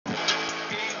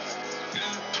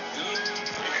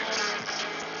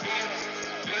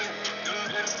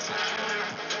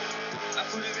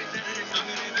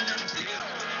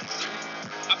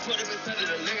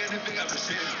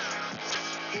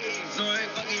pretty. So I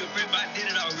ain't fucking your friend, but I did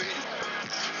it already.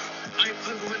 I ain't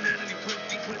fucking with none of these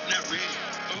pussy, pussy not ready.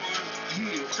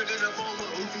 Yeah, triggered up on what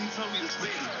OC told me to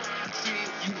spit it.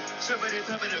 Yeah, somebody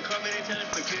tell me to come in and tell me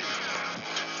to forget it.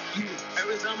 Yeah,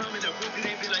 every time I'm in the pussy,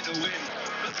 they feel like the wedding.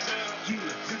 Yeah,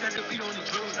 since I can beat on the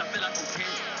drums, I feel like I'm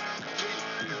kidding.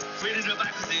 Ready to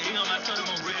back, cause they ain't on my son,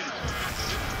 I'm ready.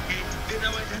 Bitch, I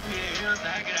went to me and hands,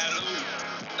 I get out low.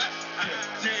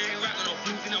 They ain't rockin' no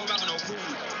blues, they don't rockin' no blues.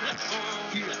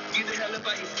 Yeah, get the hell up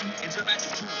out your seat and jump out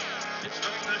your truth.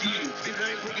 Yeah, bitch,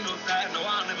 I ain't picking no side, no,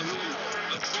 I'll never lose.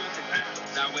 But truth is high,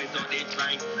 I always on that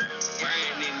train.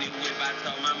 Riding in the whip, I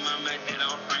told my mama that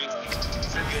I'm Frank.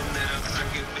 Suckin' that I'm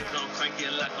cranky, bitch, I'm cranky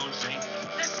like I'm Shane.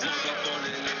 Smoke up on the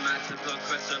limb, I took a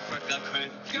crush up, crack a crank.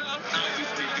 I always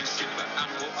thinking shit, but I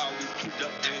will always keep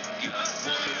up there.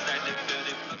 Walk inside the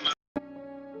building, put my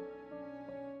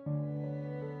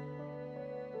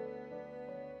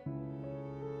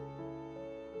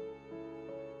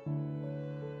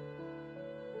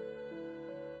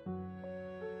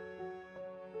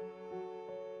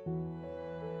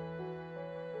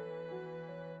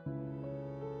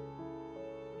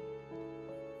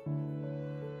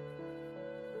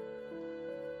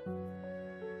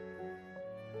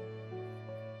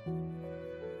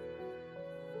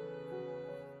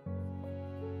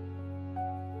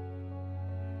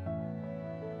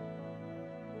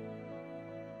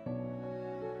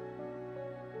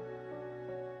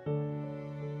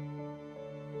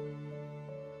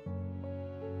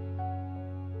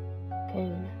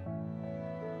Kane.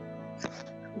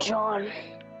 John,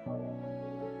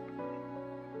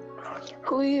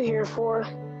 who are you here for?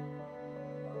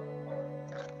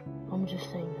 I'm just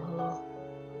saying hello.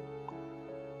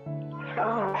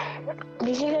 Do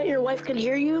you think that your wife can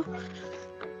hear you?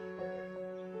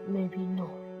 Maybe no.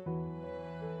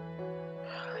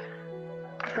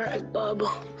 Alright, bub.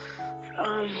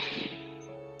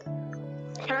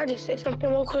 Can I just say something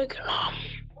real quick?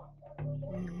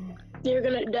 You're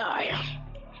gonna die.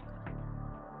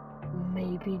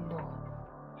 Maybe no.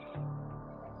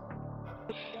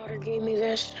 My daughter gave me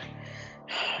this.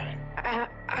 I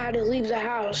had to leave the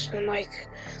house and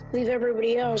leave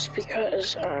everybody else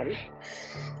because I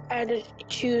had to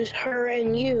choose her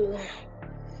and you.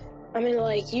 I mean,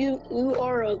 you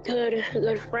are a good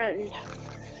friend.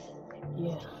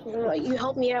 Yeah. You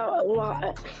helped me out a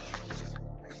lot.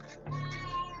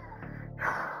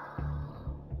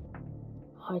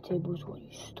 High table's what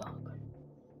you stuck.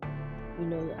 You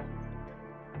know that.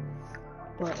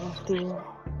 But after all,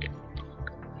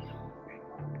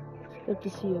 it's good to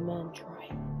see a man try.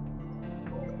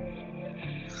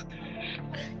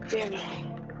 Yeah.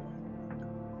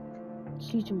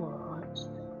 See you tomorrow, alright?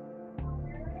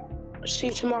 See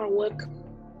you tomorrow, WICK.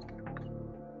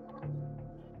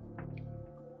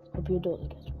 Hope your daughter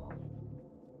gets well.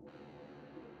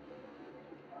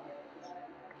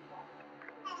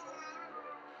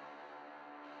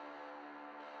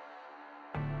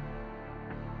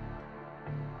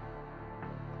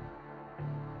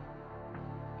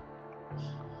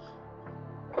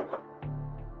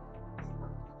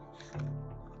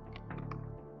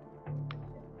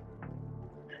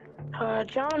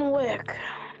 John WICK.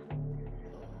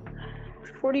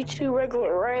 42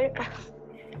 regular, right?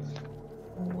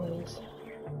 Always.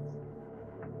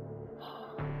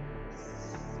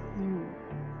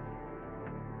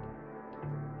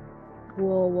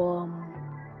 Well,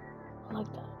 I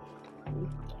like that.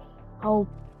 How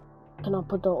can I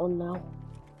put that on now?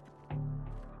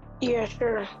 Yeah,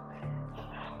 sure.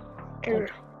 Here.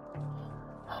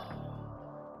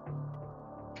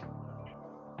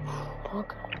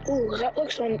 Okay. Ooh, that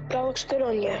looks good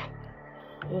on you.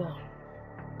 Yeah.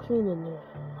 Clean in there.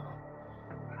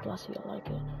 Classy, I like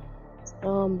it.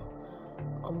 I'm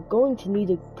going to need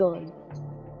a gun.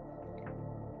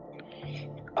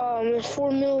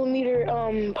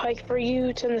 4mm pike for you.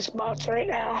 It's in this box right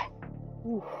now.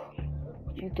 Ooh,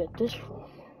 where'd you get this from?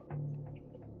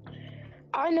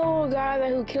 I know a guy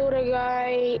who killed a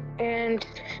guy, and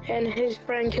his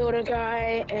friend killed a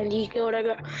guy, and he killed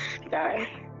a guy.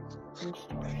 True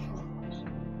story.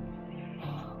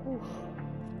 Oof.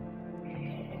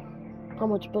 Okay. How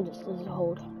much bullets does it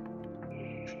hold?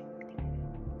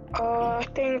 I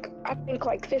think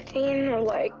like 15 or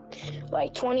like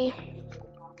 20.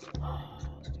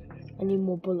 I need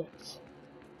more bullets.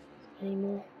 Any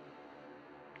more?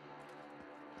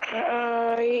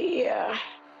 Yeah.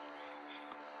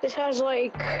 This has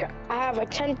I have a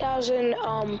 10,000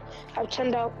 I have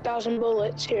 10,000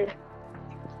 bullets here.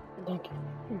 Thank you.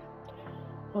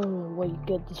 I don't know where you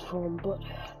get this from, but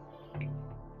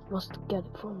must get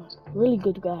it from a really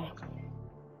good guy.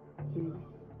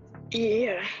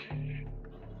 Yeah.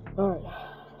 Alright.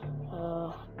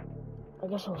 I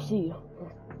guess I'll see you.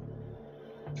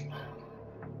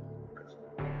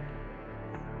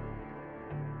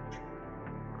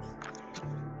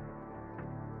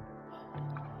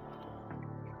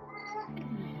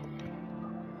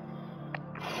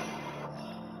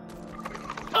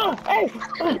 Oh, hey!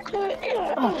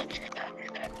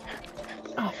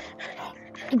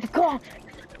 Keep the car!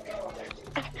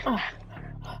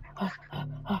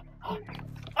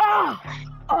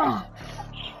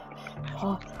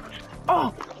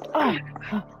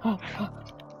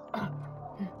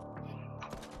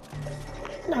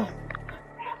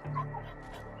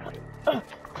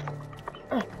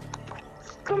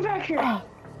 Come back here.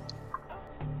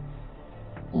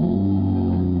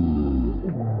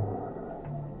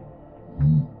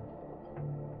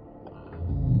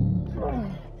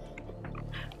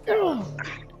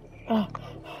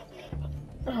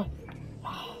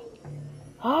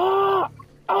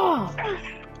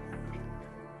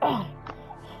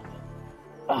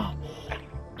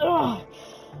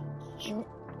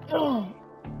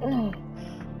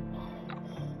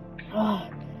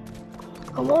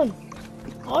 Come on!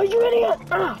 Oh, you idiot!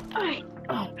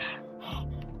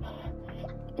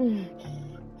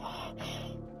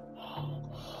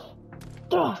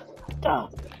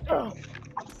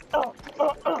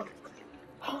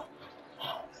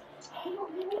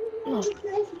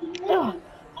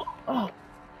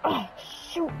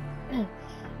 Shoot!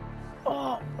 I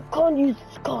can't use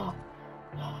this car.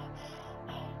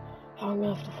 I'm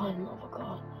gonna have to find another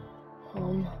car.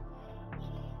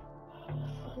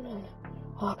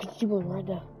 I can see one right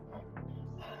there.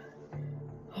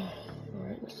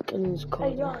 Alright, let's get in this car.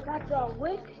 Hey, y'all got John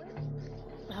Wick?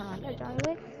 John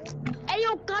Wick? Hey,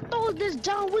 yo, Gato, this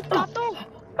John Wick, Gato.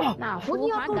 Nah,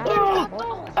 fool, I got this,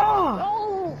 Gato.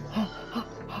 Oh!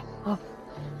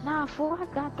 Nah, fool, I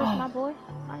got this, my boy.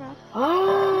 I got this.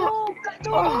 Oh,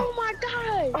 Gato, oh my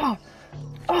God.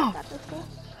 I got this, fool.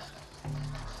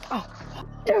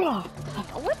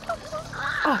 What the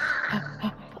fuck?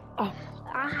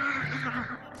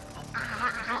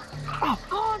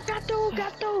 Oh,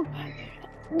 Gato.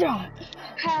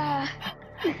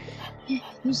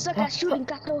 You suck at shooting,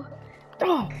 Gato.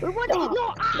 What? No!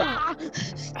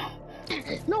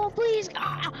 No, please!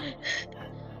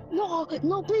 No,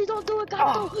 please don't do it,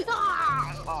 Gato!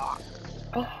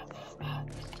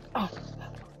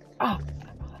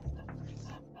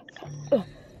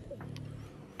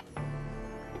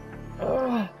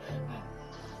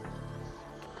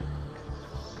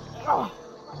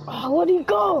 Where'd he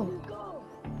go?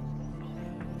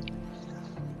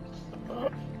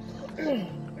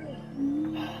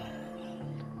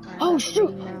 Oh shoot!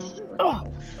 Whoa!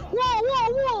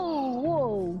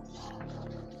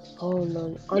 Oh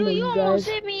no! I Dude, know you you almost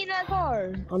guys. hit me in that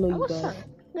car. I know you guys.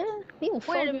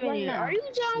 Wait a minute, are you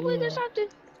John Wick or something?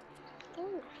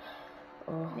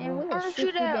 Aren't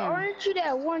you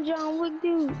that one John Wick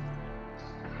dude?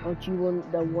 Aren't you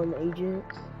that one agent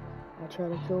I try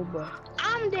to kill, but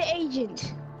I'm the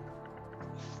agent.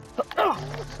 Come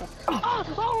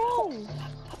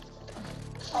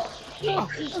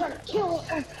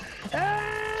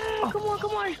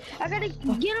on. I gotta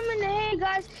get him in the head,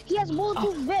 guys. He has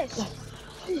bulletproof vest.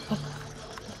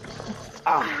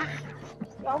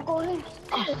 Y'all go ahead.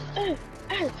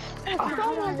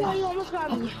 Oh my God, you almost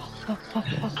got me.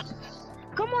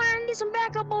 Come on, I need some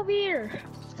backup over here.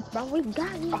 Bro, we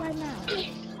got you right now.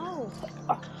 Oh.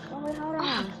 Oh, wait, hold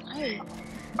on. Hey.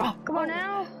 Come on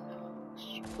now.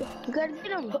 You gotta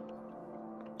get him.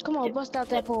 Come on, bust out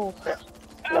that pole.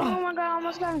 Oh my God, I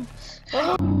almost got him.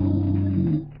 Come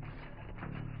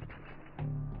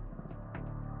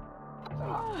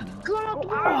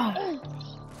on.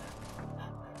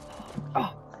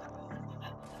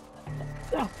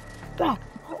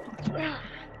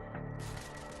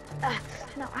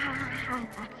 No.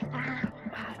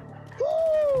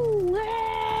 Woo!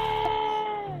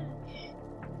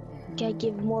 Gotta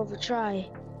give it more of a try.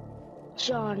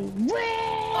 John Wick!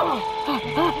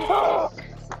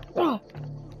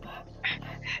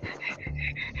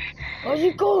 where'd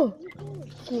you go?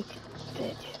 Sneak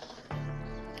bitch.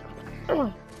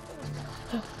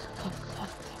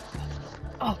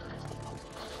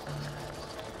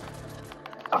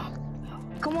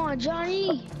 Come on,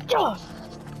 Johnny!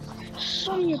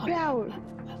 Show me your power!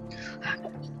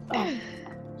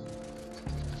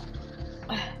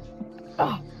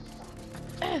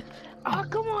 Oh,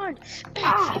 come on!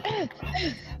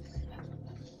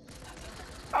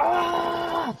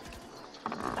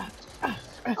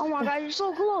 Oh my God, you're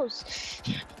so close!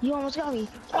 You almost got me.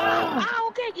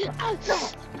 Okay!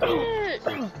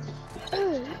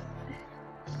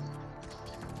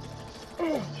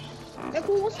 Hey,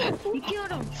 cool, what's up, fool? You killed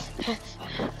him.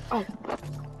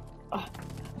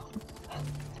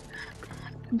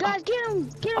 Guys, get him!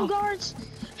 Get him, guards!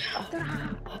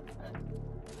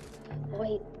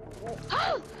 Wait.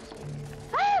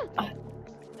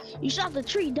 You shot the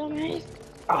tree, dumbass.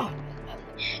 What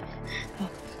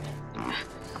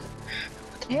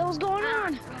the hell's going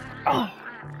on?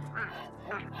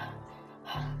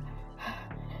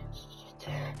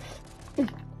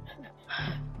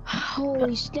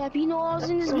 Holy snap, you know I was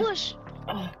in this bush.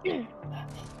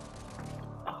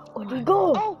 Where'd he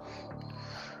go?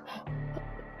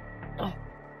 Oh!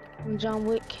 I'm John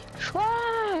Wick.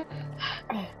 Ah!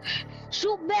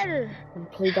 Shoot better. Wanna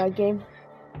play that game?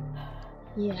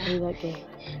 Yeah. Play that game.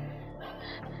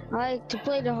 I like to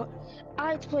play the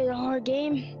hard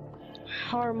game.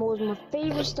 Hard mode is my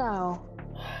favorite style.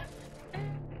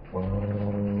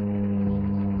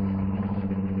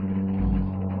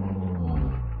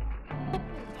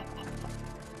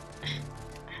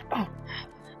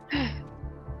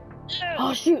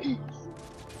 Oh shoot!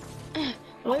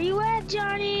 Where you at,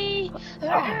 Johnny?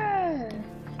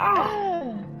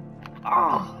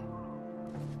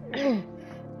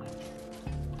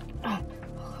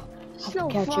 It's no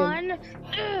fun.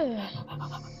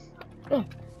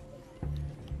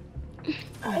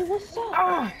 Hey, what's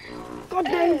up? God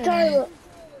damn, Tyler!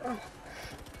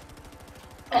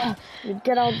 You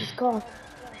get out of this car.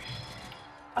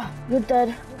 You're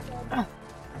dead.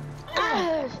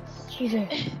 Jesus.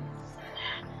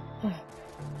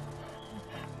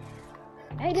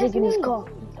 Hey, that's Taking me. his car.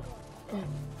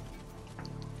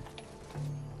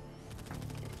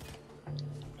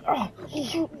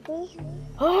 Shoot.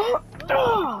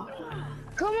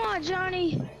 Come on,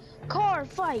 Johnny. Car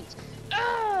fight.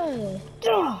 Woo-hoo!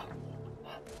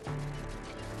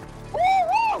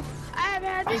 I haven't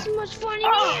had this much fun in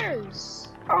years.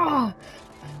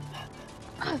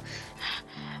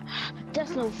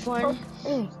 That's no fun.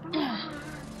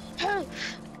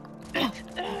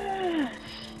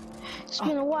 It's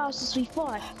been a while since we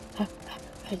fought.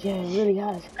 Yeah, it really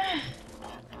has. I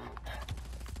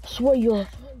swear you're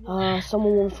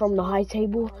someone from the high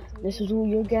table. This is all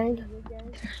your gang.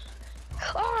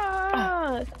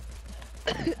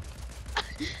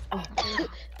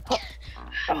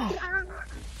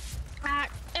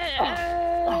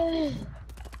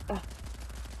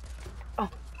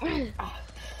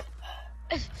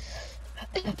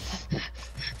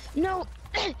 No.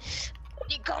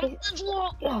 You got this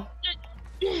wall.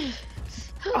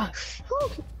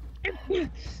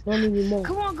 Not anymore.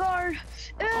 Come on, guard.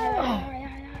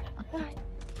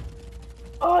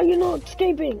 Oh, you're not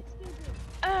escaping.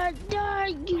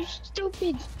 Die, you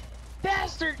stupid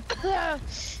bastard.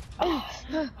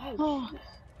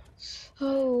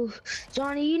 Oh,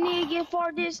 Johnny, you need to get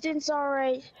far distance,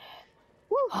 alright.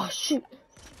 Oh, shoot.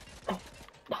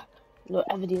 No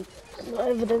evidence. No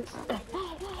evidence.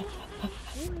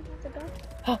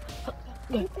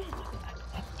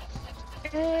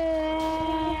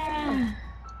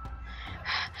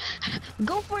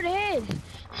 Go for the head.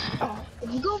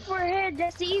 If you go for the head,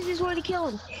 that's the easiest way to kill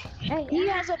him. Hey, he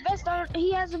has a vest on.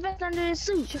 He has a vest under his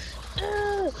suit.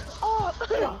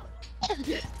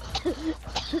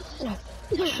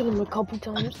 Shot him a couple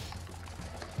times.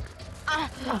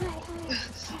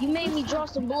 You made me draw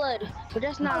some blood, but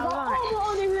that's not a lot.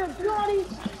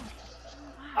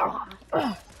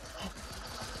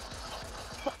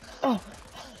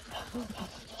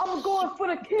 I'm going for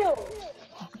the kill.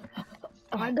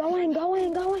 Alright, go in.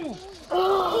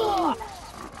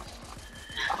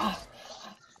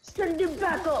 Send him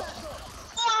back up.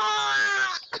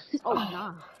 Oh,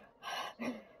 nah.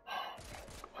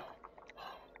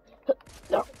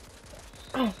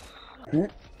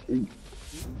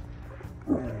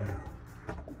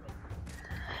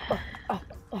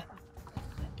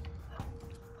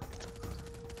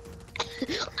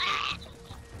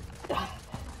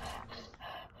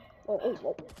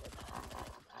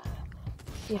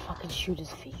 See if I can shoot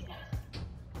his feet.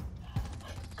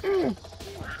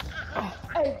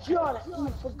 Hey, Johnny,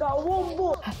 you forgot one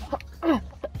more.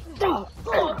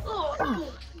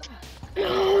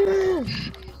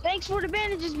 Thanks for the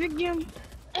bandages, Big Jim.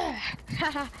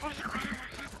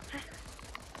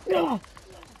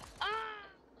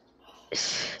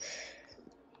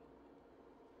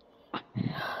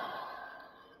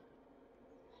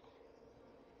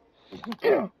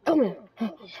 Come here.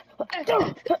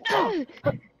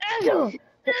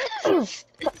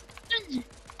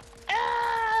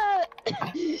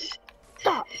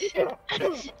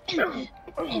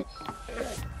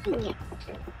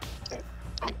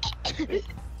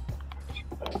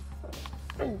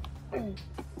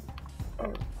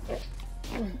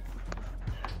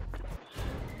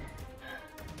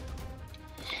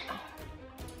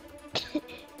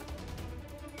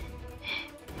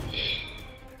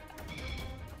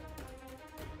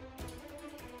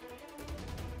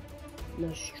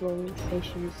 no strong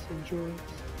patience, endurance.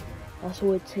 That's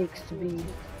what it takes to be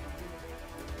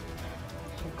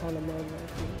some kind of man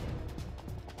like me.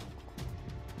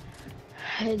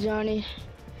 Hey, Johnny.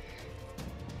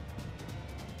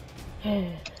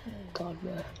 God,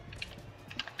 man.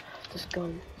 This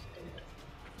gun.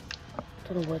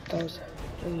 Don't know what it does.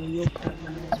 Don't know your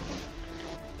problem is.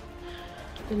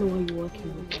 Don't know what you're working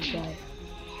with, my guy.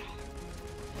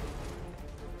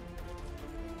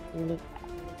 You look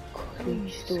quickly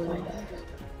still like that.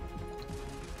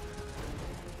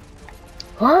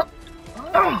 Huh?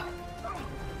 Ah!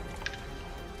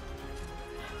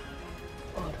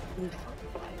 Oh, the food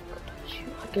fucking bike.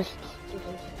 Shoot, I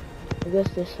guess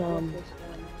this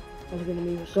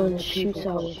gun shoots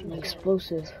out an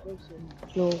explosive.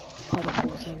 No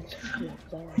particles and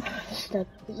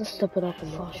let's step it up a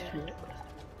notch.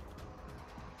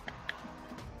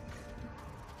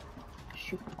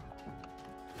 Shoot.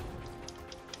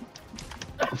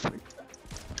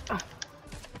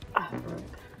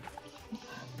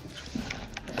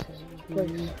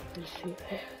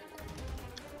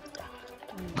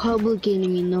 Public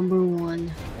enemy number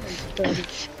 1.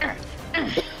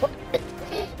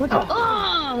 What the?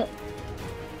 Oh!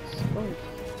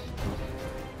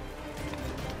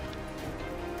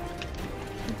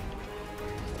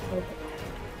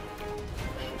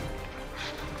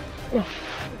 Yeah.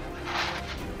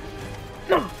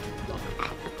 No.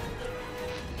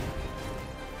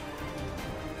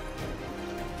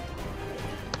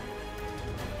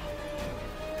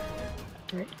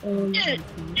 Right,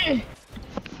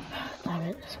 damn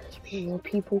it, there's more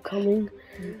people coming.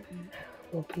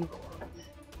 More people.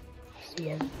 It's the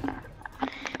end.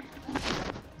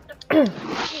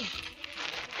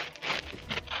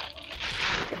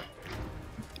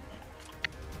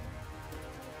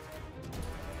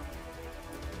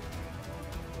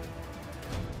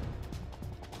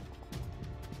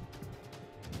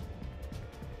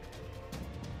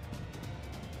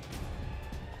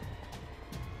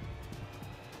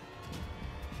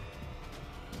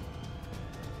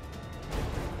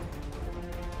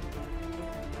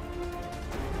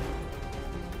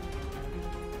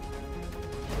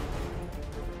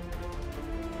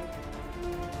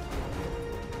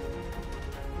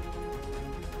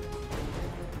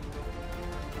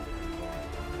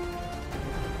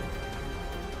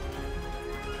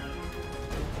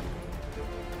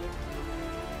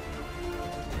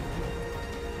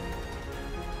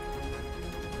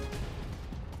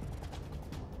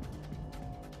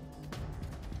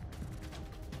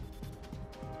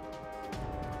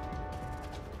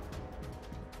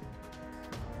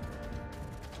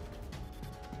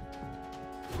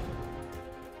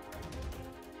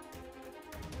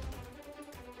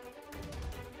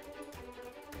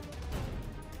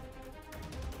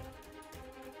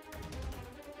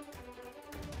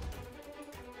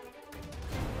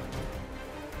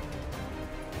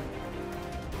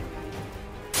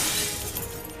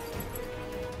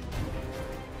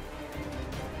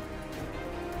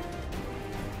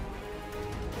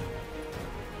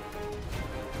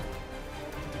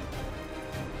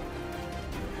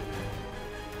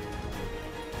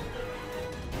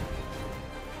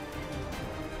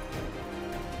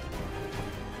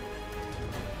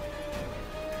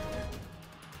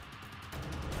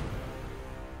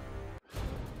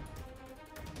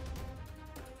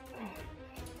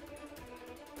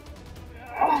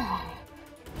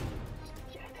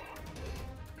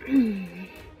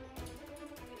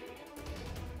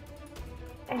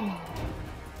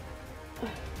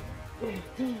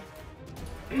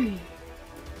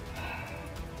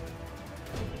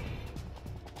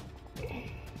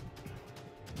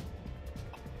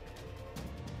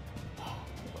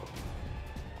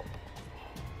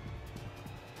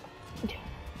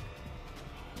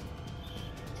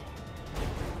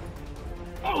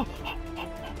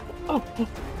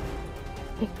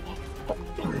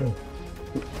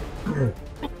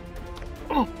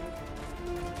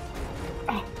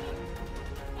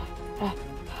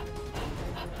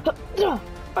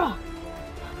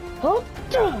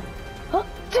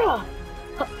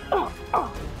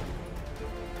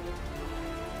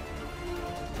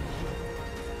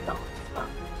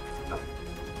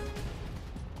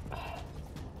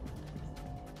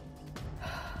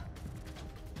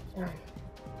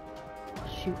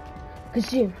 Shoot. Can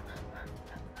see him.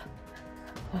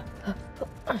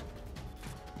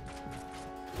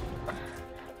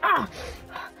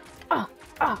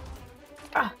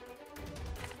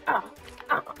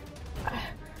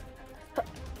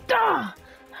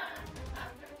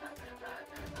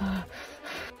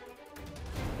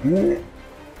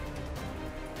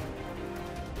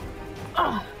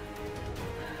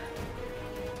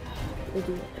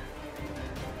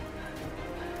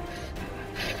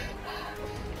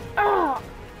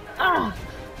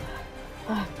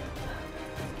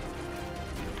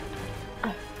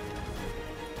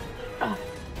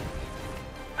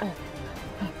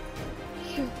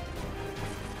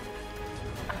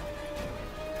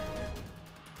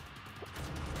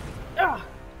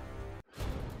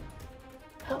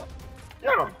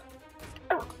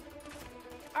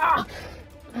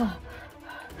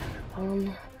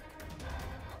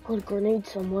 put a grenade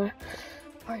somewhere.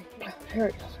 Alright, here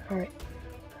it is. Alright.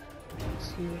 Let's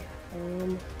see.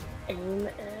 Aim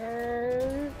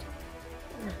and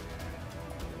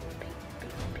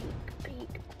peek.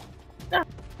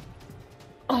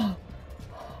 Ah!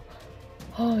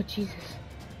 Oh, Jesus.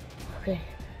 Okay.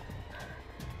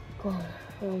 Go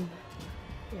on.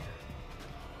 Yeah.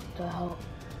 What the hell?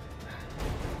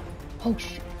 Oh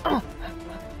shit. Ah!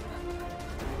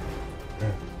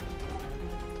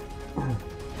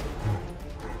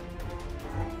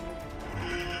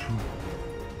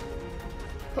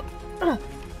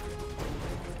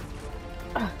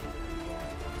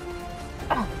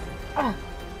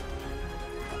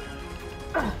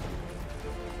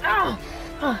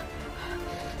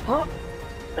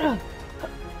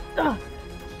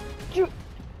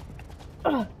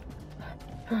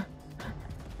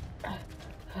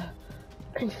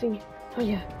 Anything? Oh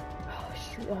yeah. Oh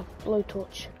shoot, I have a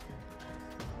blowtorch.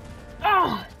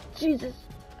 Ah, Jesus.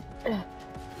 No.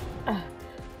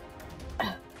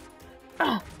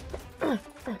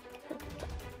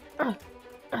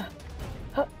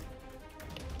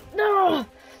 No.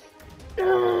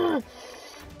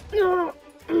 No.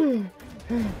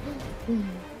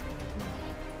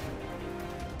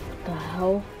 What the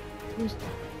hell? Who's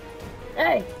that?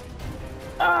 Hey!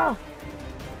 Ah!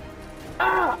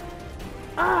 Ah!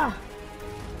 Ah!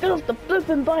 Get off the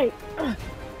flipping bike!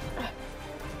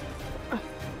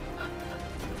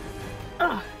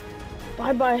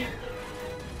 Bye bye.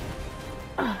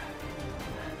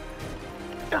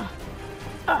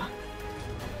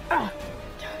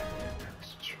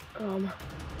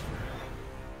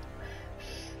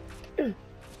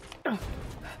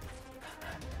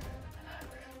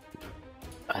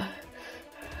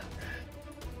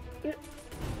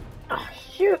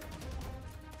 Shoot!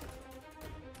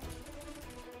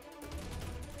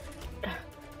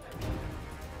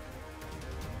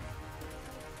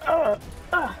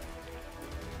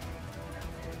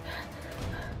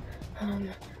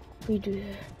 We do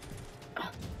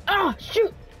that.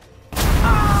 Shoot!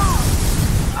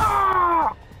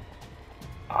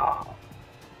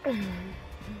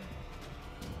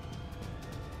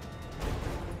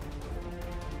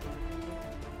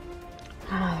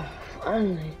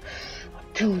 Finally, I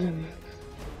killed him.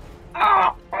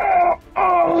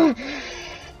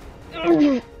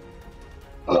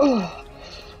 Oh,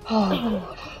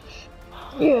 God.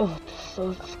 Yeah,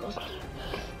 so disgusting.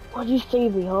 Why'd you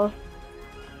save me, huh?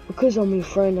 Because I'm your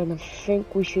friend and I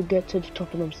think we should get to the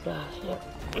top of them stairs. Yeah.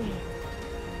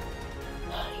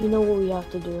 You know what we have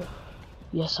to do?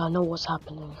 Yes, I know what's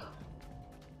happening.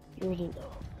 You already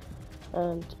know.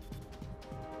 And